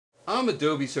I'm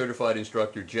Adobe Certified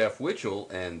Instructor Jeff Witchel,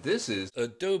 and this is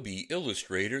Adobe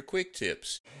Illustrator Quick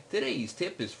Tips. Today's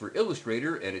tip is for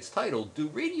Illustrator, and it's titled, Do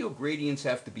Radial Gradients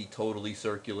Have to be Totally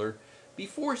Circular?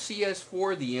 Before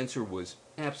CS4, the answer was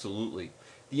absolutely.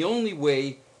 The only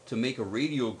way to make a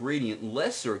radial gradient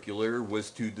less circular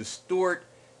was to distort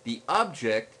the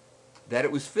object that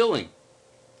it was filling.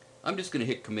 I'm just going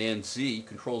to hit Command-Z,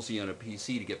 Control-Z on a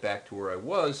PC to get back to where I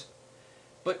was.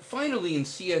 But finally in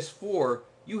CS4,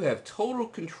 you have total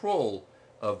control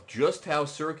of just how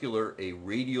circular a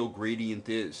radial gradient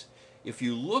is. If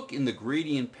you look in the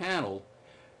gradient panel,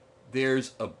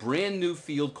 there's a brand new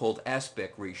field called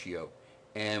aspect ratio.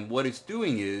 And what it's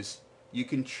doing is you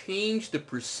can change the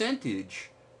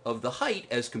percentage of the height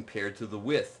as compared to the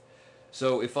width.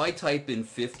 So if I type in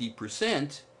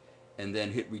 50% and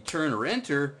then hit return or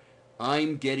enter,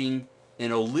 I'm getting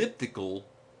an elliptical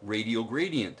radial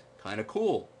gradient. Kind of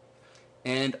cool.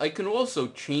 And I can also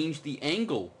change the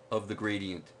angle of the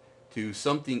gradient to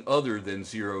something other than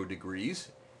 0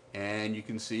 degrees. And you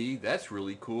can see that's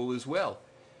really cool as well.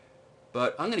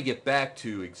 But I'm going to get back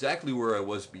to exactly where I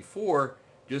was before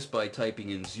just by typing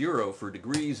in 0 for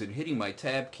degrees and hitting my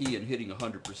tab key and hitting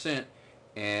 100%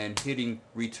 and hitting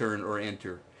return or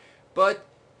enter. But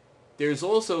there's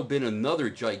also been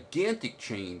another gigantic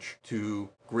change to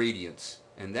gradients,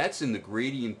 and that's in the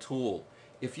gradient tool.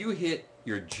 If you hit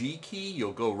your G key,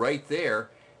 you'll go right there,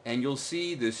 and you'll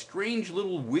see this strange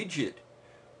little widget,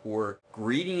 or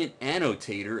gradient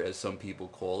annotator, as some people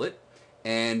call it.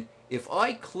 And if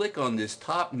I click on this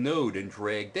top node and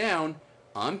drag down,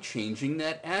 I'm changing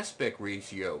that aspect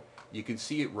ratio. You can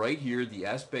see it right here. The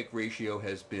aspect ratio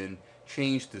has been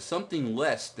changed to something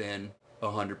less than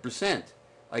 100%.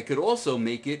 I could also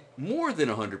make it more than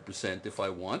 100% if I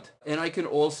want, and I can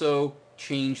also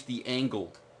change the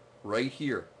angle right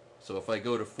here. So if I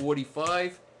go to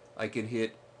 45, I can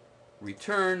hit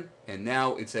return, and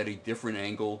now it's at a different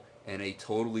angle and a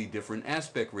totally different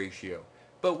aspect ratio.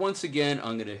 But once again,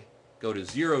 I'm going to go to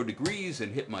 0 degrees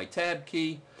and hit my tab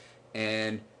key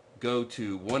and go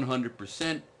to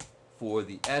 100% for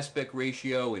the aspect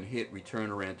ratio and hit return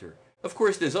or enter. Of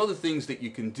course, there's other things that you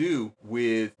can do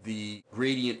with the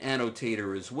gradient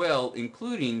annotator as well,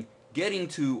 including getting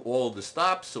to all the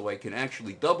stops, so I can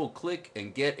actually double click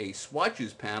and get a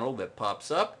swatches panel that pops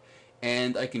up,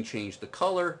 and I can change the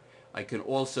color. I can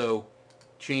also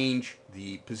change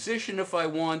the position if I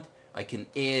want. I can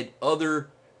add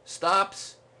other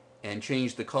stops and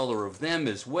change the color of them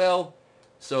as well.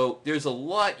 So there's a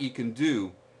lot you can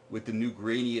do with the new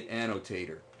gradient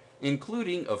annotator,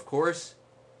 including, of course,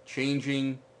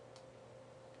 changing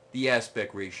the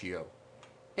aspect ratio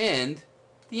and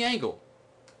the angle.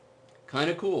 Kind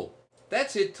of cool.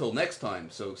 That's it till next time,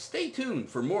 so stay tuned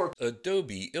for more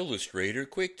Adobe Illustrator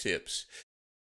Quick Tips.